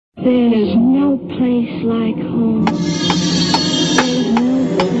There's no place like home. There's no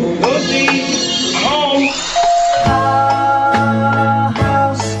place. Home. Our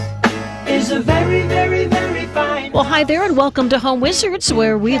house is a very, very, very fine. Well, hi there and welcome to Home Wizards,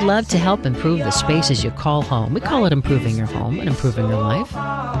 where we love to help improve the spaces you call home. We call it improving your home and improving your life.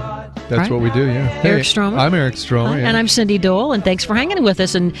 That's right? what we do, yeah. Eric Stromer. I'm Eric Stromer. And I'm Cindy Dole, and thanks for hanging with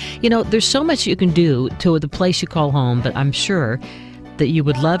us. And, you know, there's so much you can do to the place you call home, but I'm sure that you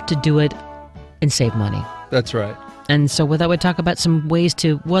would love to do it and save money. That's right. And so with that, we'd talk about some ways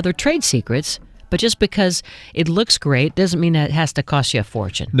to, well, they're trade secrets, but just because it looks great doesn't mean that it has to cost you a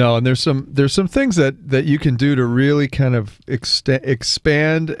fortune. No, and there's some things that you can do to really kind of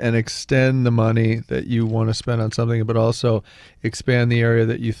expand and extend the money that you want to spend on something, but also expand the area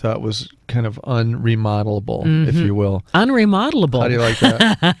that you thought was kind of unremodelable, if you will. Unremodelable. How do you like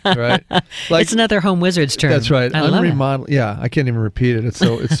that? Right? Like, it's another Home Wizards term. That's right. I love it. Yeah, I can't even repeat it. It's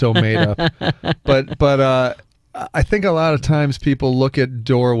so made up. But I think a lot of times people look at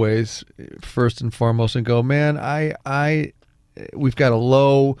doorways first and foremost and go, "Man, we've got a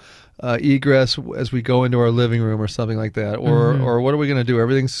low egress as we go into our living room or something like that, or what are we going to do?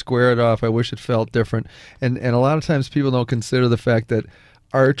 Everything's squared off. I wish it felt different." And a lot of times people don't consider the fact that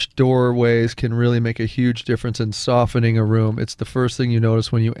arched doorways can really make a huge difference in softening a room. It's the first thing you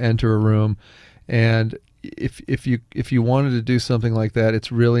notice when you enter a room, and if you wanted to do something like that,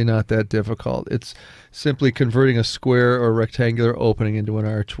 it's really not that difficult. It's simply converting a square or rectangular opening into an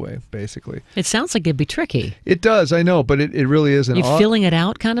archway, basically. It sounds like it'd be tricky. It does, I know, but it really isn't. You're filling it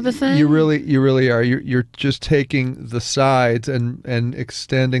out kind of a thing? You really are. You're just taking the sides and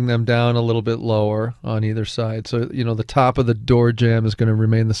extending them down a little bit lower on either side. So, you know, the top of the door jamb is going to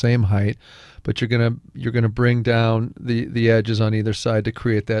remain the same height, but you're gonna bring down the edges on either side to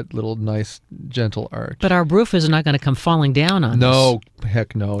create that little nice gentle arch. But our roof is not going to come falling down on us. No,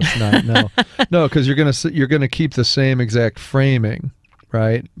 heck no, it's not. No, because you're gonna keep the same exact framing,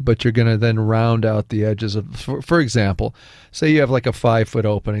 right? But you're gonna then round out the edges of. For example, say you have like a 5-foot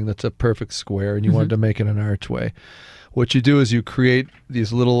opening that's a perfect square, and you wanted to make it an archway. What you do is you create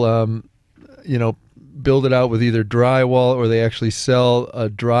these little, build it out with either drywall, or they actually sell a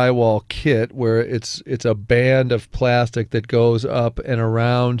drywall kit where it's a band of plastic that goes up and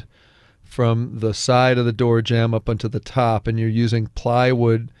around from the side of the door jamb up onto the top, and you're using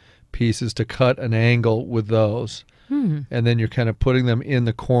plywood pieces to cut an angle with those. And then you're kind of putting them in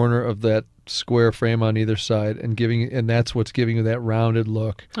the corner of that square frame on either side, and that's what's giving you that rounded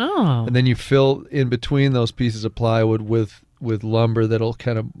look. Oh. And then you fill in between those pieces of plywood with lumber that'll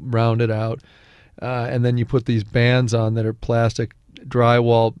kind of round it out. And then you put these bands on that are plastic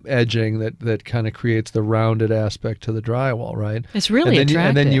drywall edging that kind of creates the rounded aspect to the drywall, right? It's really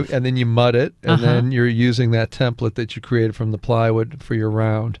attractive. And then you mud it, and then you're using that template that you created from the plywood for your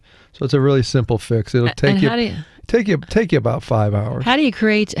round. So it's a really simple fix. It'll take you about 5 hours. How do you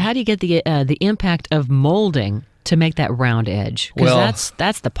get the impact of molding to make that round edge? Because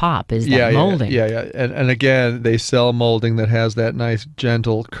that's the pop, is that molding. Yeah. And again, they sell molding that has that nice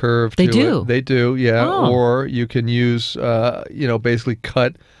gentle curve to it. They do, yeah. Oh. Or you can use, basically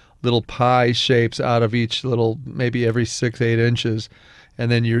cut little pie shapes out of each little, maybe every 6-8 inches.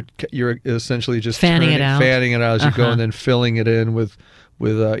 And then you're essentially just fanning it out as you go, and then filling it in with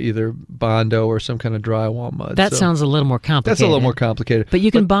either Bondo or some kind of drywall mud. That sounds a little more complicated. That's a little more complicated. But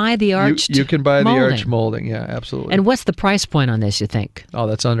you can buy the arched You can buy molding. the arch molding, yeah, absolutely. And what's the price point on this, you think? Oh,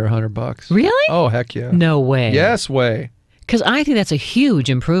 that's under $100. Really? Oh, heck yeah. No way. Yes way. Because I think that's a huge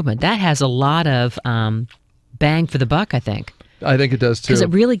improvement. That has a lot of bang for the buck, I think. I think it does too. Because it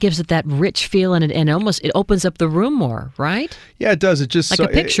really gives it that rich feel, and it opens up the room more, right? Yeah, it does. It just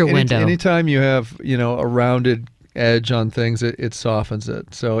like a picture window. Anytime you have a rounded edge on things, it softens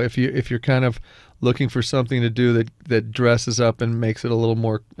it. So if you're kind of looking for something to do that dresses up and makes it a little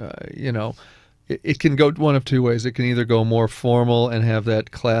more, it can go one of two ways. It can either go more formal and have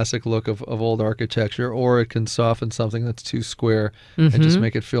that classic look of old architecture, or it can soften something that's too square and just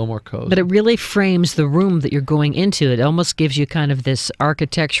make it feel more cozy. But it really frames the room that you're going into. It almost gives you kind of this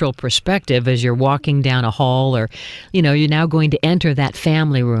architectural perspective as you're walking down a hall, or, you're now going to enter that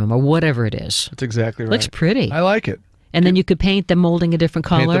family room or whatever it is. That's exactly right. Looks pretty. I like it. And then you could paint the molding a different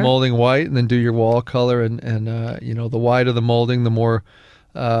color. Paint the molding white, and then do your wall color. And the whiter the molding, the more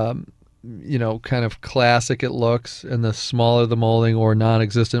kind of classic it looks, and the smaller the molding or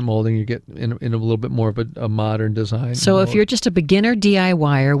non-existent molding, you get in a little bit more of a modern design. So if you're just a beginner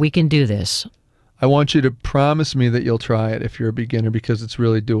DIYer, we can do this. I want you to promise me that you'll try it if you're a beginner, because it's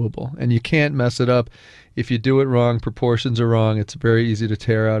really doable. And you can't mess it up. If you do it wrong, proportions are wrong, it's very easy to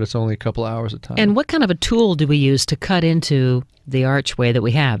tear out. It's only a couple hours of time. And what kind of a tool do we use to cut into the archway that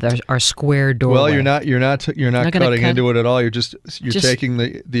we have, our square doorway? Well, you're not cutting into it at all. You're just taking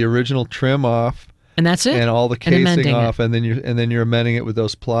the original trim off. And that's it. And all the casing off, it. and then you're amending it with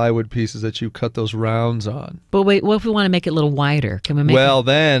those plywood pieces that you cut those rounds on. But wait, what if we want to make it a little wider? Can we make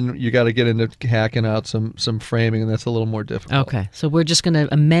then you got to get into hacking out some framing, and that's a little more difficult. Okay, so we're just going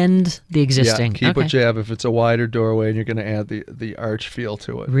to amend the existing. Yeah, keep what you have. If it's a wider doorway, and you're going to add the arch feel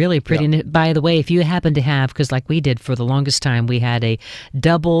to it. Really pretty. Yeah. And by the way, if you happen to have, because like we did for the longest time, we had a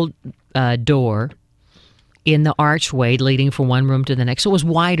double door in the archway leading from one room to the next. So it was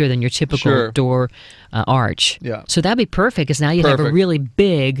wider than your typical door arch. Yeah. So that'd be perfect, because now you'd have a really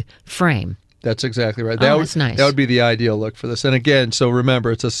big frame. That's exactly right. That's nice. That would be the ideal look for this. And again, so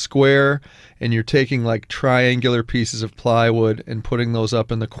remember, it's a square, and you're taking like triangular pieces of plywood and putting those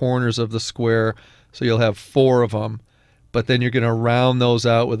up in the corners of the square, so you'll have 4 of them. But then you're going to round those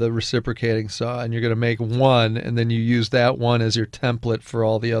out with a reciprocating saw, and you're going to make one, and then you use that one as your template for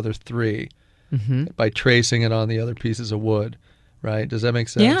all the other 3. Mm-hmm. By tracing it on the other pieces of wood, right? Does that make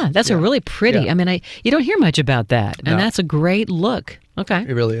sense? Yeah, that's a really pretty. Yeah. I mean, you don't hear much about that, and that's a great look. Okay,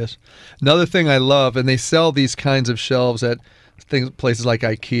 it really is. Another thing I love, and they sell these kinds of shelves at places like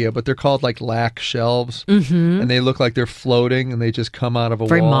IKEA, but they're called like lac shelves, and they look like they're floating, and they just come out of a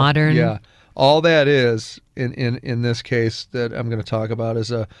very wall. Modern. Yeah, all that is in this case that I'm going to talk about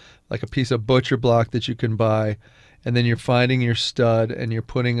is like a piece of butcher block that you can buy. And then you're finding your stud, and you're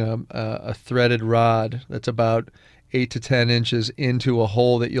putting a threaded rod that's about 8 to 10 inches into a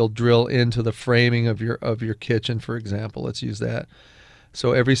hole that you'll drill into the framing of your kitchen, for example. Let's use that.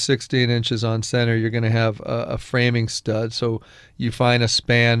 So every 16 inches on center, you're going to have a framing stud. So you find a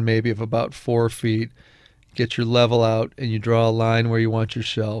span maybe of about 4 feet, get your level out, and you draw a line where you want your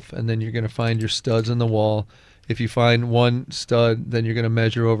shelf. And then you're going to find your studs in the wall. If you find one stud, then you're going to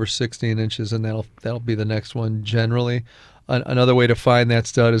measure over 16 inches, and that'll be the next one generally. Another way to find that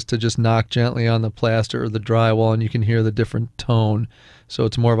stud is to just knock gently on the plaster or the drywall, and you can hear the different tone. So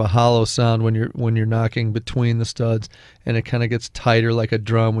it's more of a hollow sound when you're knocking between the studs, and it kind of gets tighter like a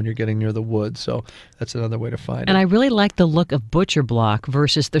drum when you're getting near the wood. So that's another way to find it. And I really like the look of butcher block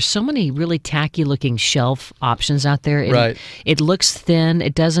versus there's so many really tacky looking shelf options out there. Right. It looks thin.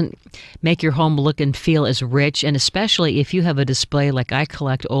 It doesn't make your home look and feel as rich, and especially if you have a display like I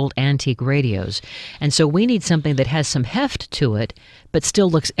collect old antique radios. And so we need something that has some heft to it, but still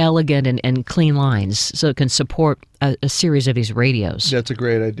looks elegant and clean lines, so it can support a series of these radios. That's a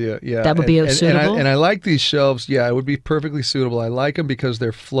great idea. Yeah, that would be suitable. And I like these shelves. Yeah, it would be perfectly suitable. I like them because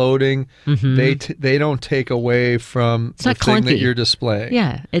they're floating. Mm-hmm. They don't take away from the thing that you're displaying.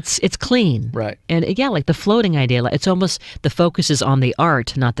 Yeah, it's clean. Right. And yeah, like the floating idea. It's almost the focus is on the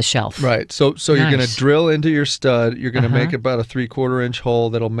art, not the shelf. Right. So you're going to drill into your stud. You're going to make about a 3/4 inch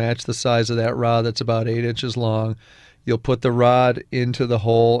hole that'll match the size of that rod. That's about 8 inches long. You'll put the rod into the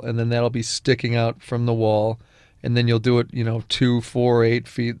hole, and then that'll be sticking out from the wall. And then you'll do it, 2, 4, 8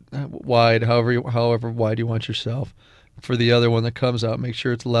 feet wide, however wide you want yourself. For the other one that comes out, make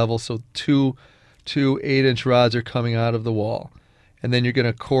sure it's level. So two 8-inch rods are coming out of the wall. And then you're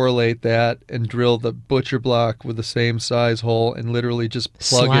going to correlate that and drill the butcher block with the same size hole and literally just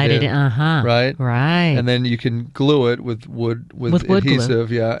plug Slide it in. Right? Right. And then you can glue it with wood adhesive,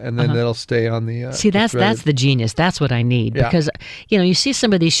 glue. Yeah, and then that'll stay on the See, that's the genius. That's what I need. Yeah. Because, you see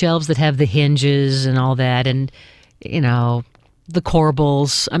some of these shelves that have the hinges and all that, and, the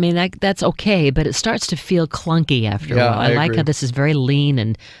corbels. I mean, that's okay, but it starts to feel clunky after a while. I like agree. how this is very lean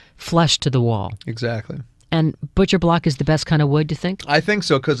and flush to the wall. Exactly. And butcher block is the best kind of wood, do you think? I think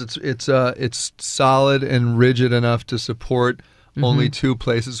so, because it's solid and rigid enough to support only 2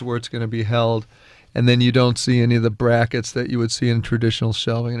 places where it's going to be held, and then you don't see any of the brackets that you would see in traditional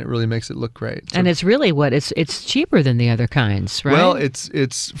shelving, and it really makes it look great. So, and it's really it's cheaper than the other kinds, right? Well,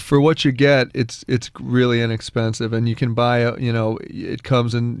 it's for what you get. It's really inexpensive, and you can buy it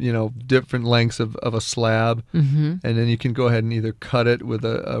comes in different lengths of a slab, and then you can go ahead and either cut it with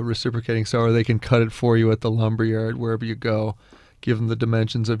a reciprocating saw, or they can cut it for you at the lumberyard wherever you go. Give them the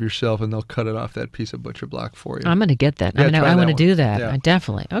dimensions of your shelf, and they'll cut it off that piece of butcher block for you. I'm going to get that. Yeah, I want to do that. Yeah.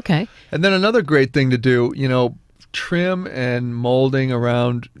 Definitely. Okay. And then another great thing to do, trim and molding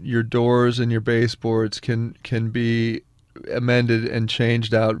around your doors and your baseboards can be amended and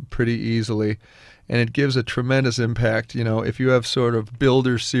changed out pretty easily. And it gives a tremendous impact. If you have sort of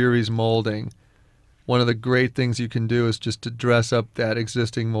builder series molding, one of the great things you can do is just to dress up that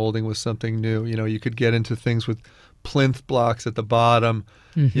existing molding with something new. You could get into things with plinth blocks at the bottom,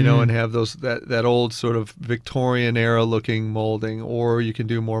 you know, and have those that old sort of Victorian era looking molding, or you can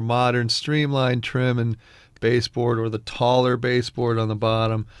do more modern streamlined trim and baseboard, or the taller baseboard on the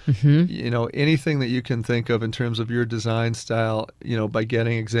bottom. You know, anything that you can think of in terms of your design style, you know, by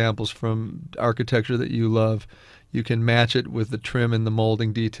getting examples from architecture that you love, you can match it with the trim and the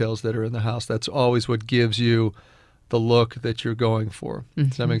molding details that are in the house. That's always what gives you the look that you're going for.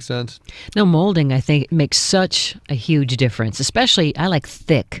 Does that make sense? No, molding, I think, makes such a huge difference. Especially, I like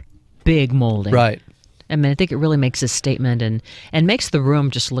thick, big molding. Right. I mean, I think it really makes a statement and makes the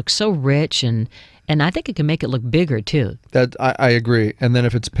room just look so rich, and I think it can make it look bigger too. That I agree. And then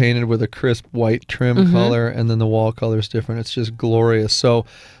if it's painted with a crisp white trim color, and then the wall color is different, it's just glorious. So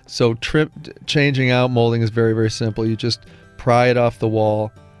changing out molding is very, very simple. You just pry it off the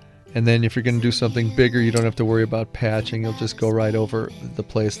wall, and then if you're going to do something bigger, you don't have to worry about patching. You'll just go right over the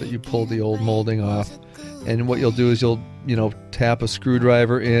place that you pulled the old molding off. And what you'll do is you'll tap a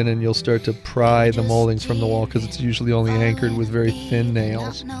screwdriver in, and you'll start to pry the moldings from the wall, because it's usually only anchored with very thin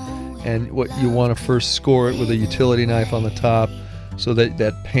nails. And what you want to first score it with a utility knife on the top, so that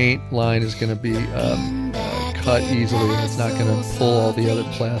that paint line is going to be cut easily, and it's not going to pull all the other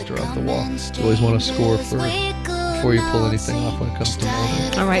plaster off the wall. You always want to score first before you pull anything off when it comes to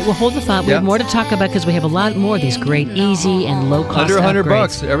molding. All right, well, hold the thought. We have more to talk about, because we have a lot more of these great, easy, and low-cost Under $100 upgrades.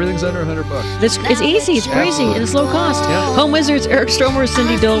 bucks. Everything's under $100. It's easy, it's breezy, and it's low cost. Yeah. Home Wizards, Eric Stromer,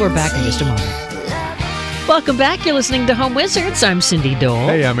 Cindy Dole. We're back in just a moment. Welcome back. You're listening to Home Wizards. I'm Cindy Dole.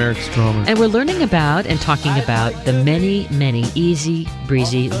 Hey, I'm Eric Stromer. And we're learning about and talking about the many, many easy,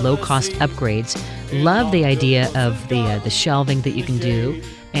 breezy, low-cost upgrades. Love the idea of the shelving that you can do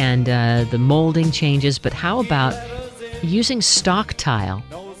and the molding changes, but how about using stock tile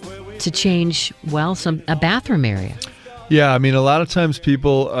to change, well, a bathroom area? Yeah, I mean, a lot of times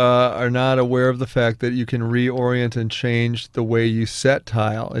people are not aware of the fact that you can reorient and change the way you set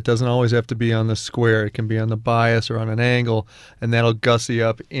tile. It doesn't always have to be on the square. It can be on the bias or on an angle, and that'll gussy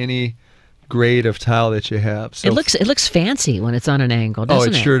up any grade of tile that you have. So it looks fancy when it's on an angle,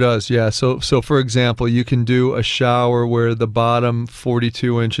 doesn't it? Oh, it sure does, yeah. So for example, you can do a shower where the bottom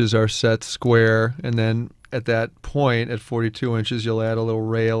 42 inches are set square, and then at that point, at 42 inches, you'll add a little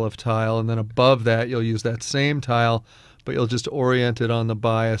rail of tile, and then above that, you'll use that same tile, but you'll just orient it on the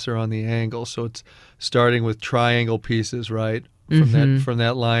bias or on the angle. So it's starting with triangle pieces, right, from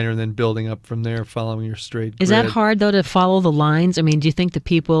that liner, and then building up from there, following your straight grid. Is that hard, though, to follow the lines? I mean, do you think the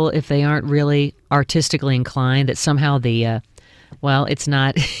people, if they aren't really artistically inclined, that somehow it's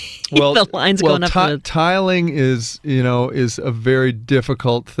not the lines going up? Tiling is a very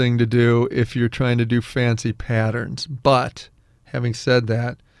difficult thing to do if you're trying to do fancy patterns. But having said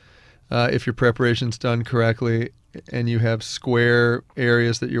that, if your preparation's done correctly and you have square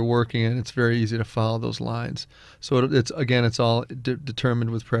areas that you're working in, it's very easy to follow those lines. So it's all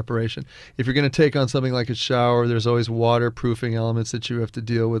determined with preparation. If you're going to take on something like a shower, there's always waterproofing elements that you have to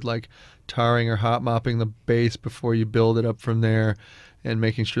deal with, like tarring or hot mopping the base before you build it up from there, and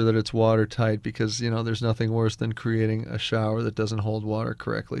making sure that it's watertight, because there's nothing worse than creating a shower that doesn't hold water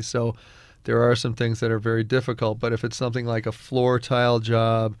correctly. So there are some things that are very difficult, but if it's something like a floor tile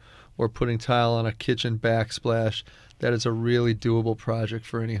job or putting tile on a kitchen backsplash, that is a really doable project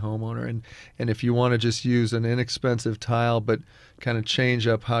for any homeowner. And if you want to just use an inexpensive tile but kind of change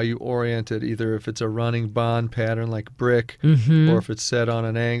up how you orient it, either if it's a running bond pattern like brick, or if it's set on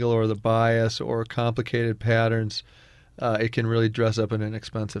an angle or the bias, or complicated patterns, it can really dress up an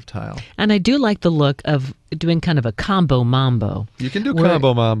inexpensive tile. And I do like the look of doing kind of a combo mambo. You can do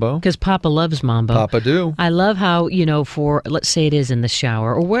combo mambo. Because Papa loves mambo. Papa do. I love how, for, let's say it is in the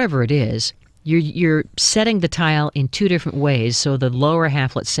shower or wherever it is, you're setting the tile in two different ways. So the lower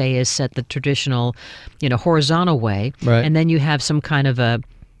half, let's say, is set the traditional, horizontal way. Right. And then you have some kind of a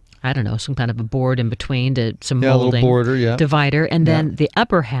board in between to some molding. A little border, divider. And then the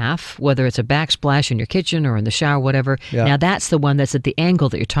upper half, whether it's a backsplash in your kitchen or in the shower, whatever, now that's the one that's at the angle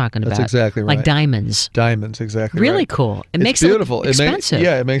that you're talking about. That's exactly right. Like diamonds. Diamonds, exactly really right. cool. It It's makes beautiful. it look expensive.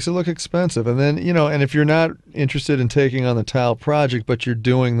 It makes it look expensive. And then, and if you're not interested in taking on the tile project, but you're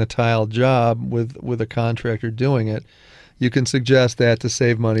doing the tile job with a contractor doing it, you can suggest that to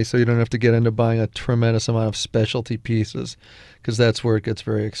save money, so you don't have to get into buying a tremendous amount of specialty pieces, because that's where it gets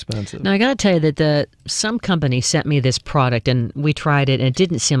very expensive. Now, I got to tell you that some company sent me this product, and we tried it, and it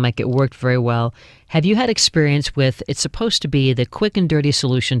didn't seem like it worked very well. Have you had experience with, it's supposed to be the quick and dirty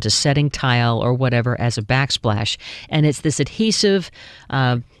solution to setting tile or whatever as a backsplash, and it's this adhesive,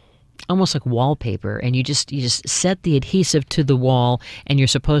 almost like wallpaper, and you just set the adhesive to the wall, and you're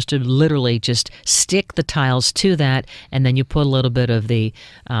supposed to literally just stick the tiles to that, and then you put a little bit of the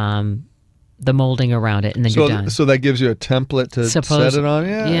the molding around it, and then so, you're done. So that gives you a template to set it on?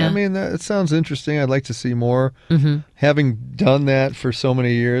 Yeah. I mean, it sounds interesting. I'd like to see more. Mm-hmm. Having done that for so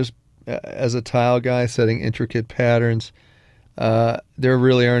many years as a tile guy, setting intricate patterns, there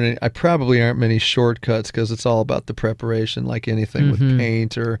really I probably aren't many shortcuts because it's all about the preparation, like anything with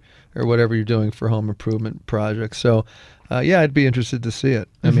paint or whatever you're doing for home improvement projects. So, yeah, I'd be interested to see it.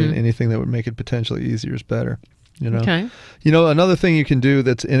 I mean, anything that would make it potentially easier is better. Okay. Another thing you can do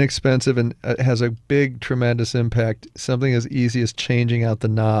that's inexpensive and has a big, tremendous impact, something as easy as changing out the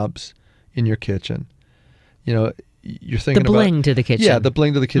knobs in your kitchen. You're thinking the bling to the kitchen. Yeah, the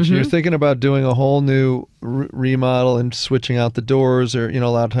bling to the kitchen. You're thinking about doing a whole new remodel and switching out the doors, or a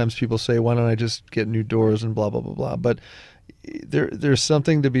lot of times people say, "Why don't I just get new doors and blah blah blah blah?" But there's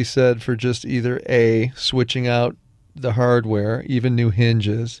something to be said for just either A, switching out the hardware, even new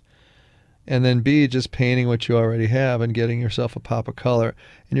hinges, and then B, just painting what you already have and getting yourself a pop of color,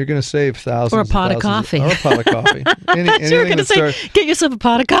 and you're going to save thousands. Or a pot of coffee. Or a pot of coffee. Anything that starts. Get yourself a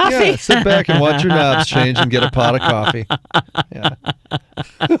pot of coffee. Yeah, sit back and watch your knobs change and get a pot of coffee. Yeah.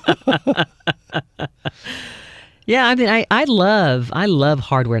 Yeah, I mean, I love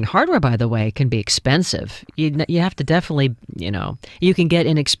hardware, and hardware, by the way, can be expensive. You have to definitely, you can get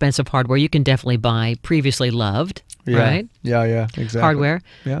inexpensive hardware. You can definitely buy previously loved, right? Yeah, exactly. Hardware.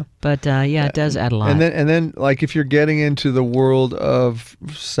 Yeah. But it does add a lot. And then, like, if you're getting into the world of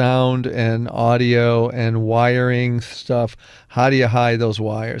sound and audio and wiring stuff, how do you hide those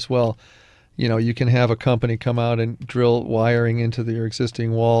wires? Well, you can have a company come out and drill wiring into your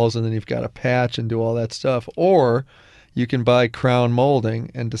existing walls, and then you've got a patch and do all that stuff. Or you can buy crown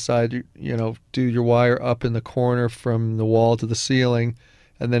molding and decide, do your wire up in the corner from the wall to the ceiling,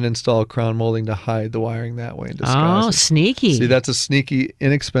 and then install crown molding to hide the wiring that way and disguise it. Sneaky. See, that's a sneaky,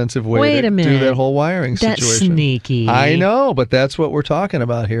 inexpensive way Wait to a minute. do that whole wiring That's situation. sneaky. I know, but that's what we're talking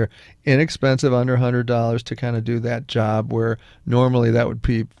about here. Inexpensive, under $100 to kind of do that job where normally that would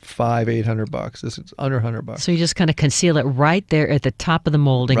be $500-$800. This is under $100. So you just kind of conceal it right there at the top of the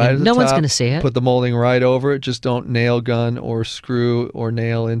molding, Right and at the no one's top, going to see it. Put the molding right over it. Just don't nail gun or screw or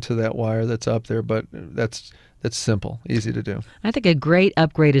nail into that wire that's up there. But that's simple, easy to do. I think a great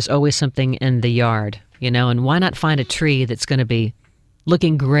upgrade is always something in the yard, and why not find a tree that's going to be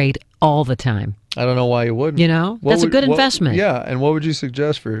looking great all the time? I don't know why you wouldn't. That's a good investment. Yeah, and what would you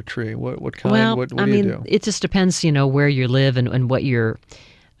suggest for a tree? What kind? Well, what do you do? It just depends, where you live and what your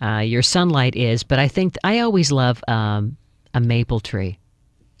sunlight is. But I think I always love a maple tree.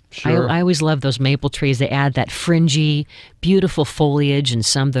 Sure. I always love those maple trees. They add that fringy, beautiful foliage, and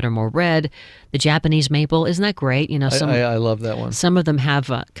some that are more red. The Japanese maple, isn't that great? I love that one. Some of them have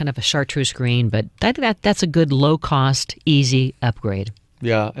kind of a chartreuse green, but that's a good low-cost, easy upgrade.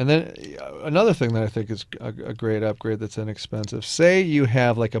 Yeah, and then another thing that I think is a great upgrade that's inexpensive. Say you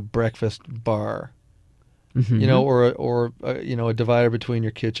have like a breakfast bar, or a divider between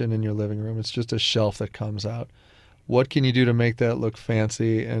your kitchen and your living room. It's just a shelf that comes out. What can you do to make that look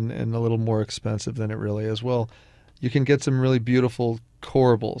fancy and a little more expensive than it really is? Well, you can get some really beautiful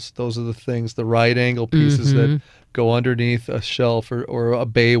corbels. Those are the things, the right angle pieces that go underneath a shelf or a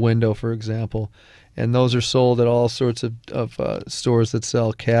bay window, for example. And those are sold at all sorts of stores that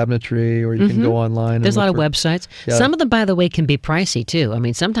sell cabinetry, or you can go online. There's a lot of websites. Yeah. Some of them, by the way, can be pricey, too. I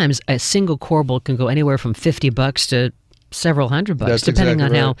mean, sometimes a single corbel can go anywhere from $50 to several $100, That's depending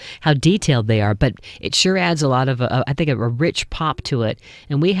exactly on right. how detailed they are. But it sure adds a lot of, I think, a rich pop to it.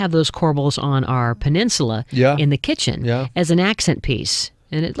 And we have those corbels on our peninsula in the kitchen as an accent piece.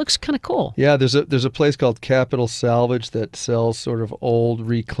 And it looks kind of cool. Yeah, there's a place called Capital Salvage that sells sort of old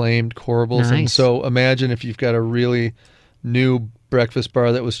reclaimed corbels. Nice. And so imagine if you've got a really new breakfast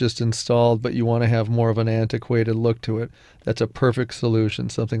bar that was just installed, but you want to have more of an antiquated look to it. That's a perfect solution.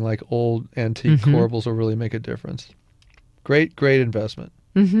 Something like old antique corbels will really make a difference. Great investment,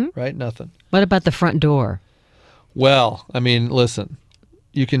 right? Nothing. What about the front door? Well, I mean, listen.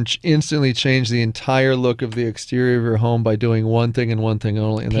 You can instantly change the entire look of the exterior of your home by doing one thing and one thing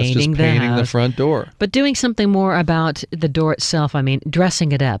only, and that's just painting the front door. But doing something more about the door itself, I mean,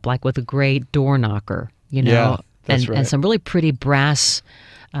 dressing it up, like with a great door knocker, Yeah, that's right. And some really pretty brass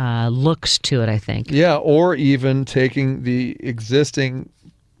looks to it, I think. Yeah, or even taking the existing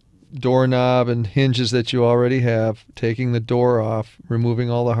doorknob and hinges that you already have, taking the door off, removing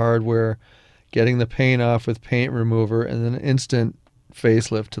all the hardware, getting the paint off with paint remover, and then instant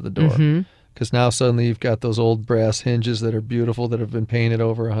facelift to the door. Because now suddenly you've got those old brass hinges that are beautiful, that have been painted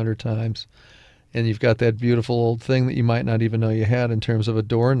over 100 times, and you've got that beautiful old thing that you might not even know you had in terms of a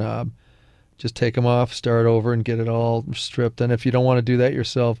doorknob. Just take them off, start over, and get it all stripped. And if you don't want to do that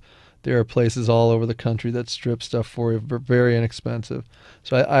yourself, there are places all over the country that strip stuff for you, very inexpensive.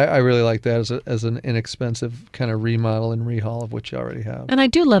 So I really like that as an inexpensive kind of remodel and rehaul of what you already have. And I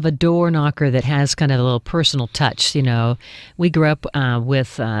do love a door knocker that has kind of a little personal touch. You know, we grew up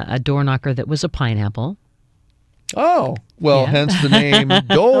with a door knocker that was a pineapple. Oh, well, Yeah. hence the name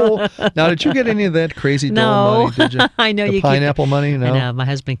Dole. Now, did you get any of that crazy Dole No. money? Did you? I know the you pineapple money? No. I know. My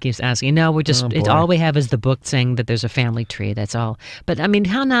husband keeps asking. No, we're just, Oh, it's boy. all we have is the book saying that there's a family tree. That's all. But I mean,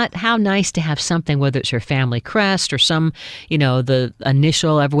 how nice to have something, whether it's your family crest or some, you know, the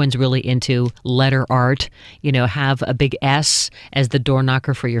initial, everyone's really into letter art, you know, have a big S as the door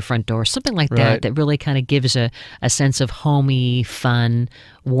knocker for your front door. Something like Right. that really kind of gives a sense of homey, fun,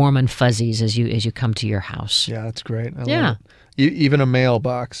 warm and fuzzies as you come to your house. Yeah, that's great. I Yeah. love it. Even a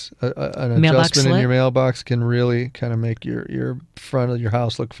mailbox, an Mailbox adjustment in slit? your mailbox can really kind of make your front of your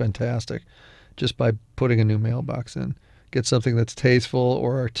house look fantastic just by putting a new mailbox in. Get something that's tasteful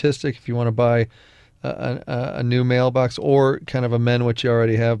or artistic if you want to buy a new mailbox, or kind of amend what you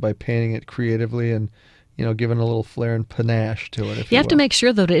already have by painting it creatively and, you know, giving a little flair and panache to it. If You have to will. make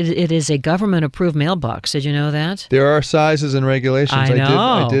sure that it is a government-approved mailbox. Did you know that? There are sizes and regulations. I know.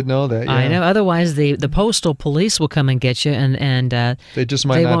 I did know that. Yeah. I know. Otherwise, the postal police will come and get you, and They just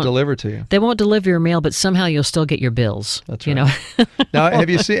might They not won't- deliver to you. they won't deliver your mail, but somehow you'll still get your bills. That's You right. know. Now, have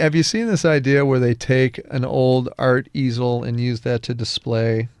you seen this idea where they take an old art easel and use that to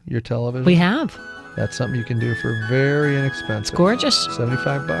display your television? We have. That's something you can do for very inexpensive. Gorgeous.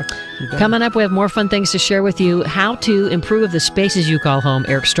 $75. You're done. Coming up, we have more fun things to share with you. How to improve the spaces you call home.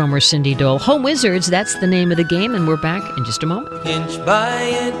 Eric Stromer, Cindy Dole. Home Wizards, that's the name of the game, and we're back in just a moment. Inch by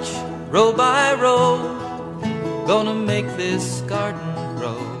inch, row by row, gonna make this garden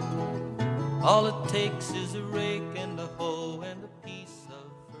grow. All it takes is a rake and a hoe and a pea.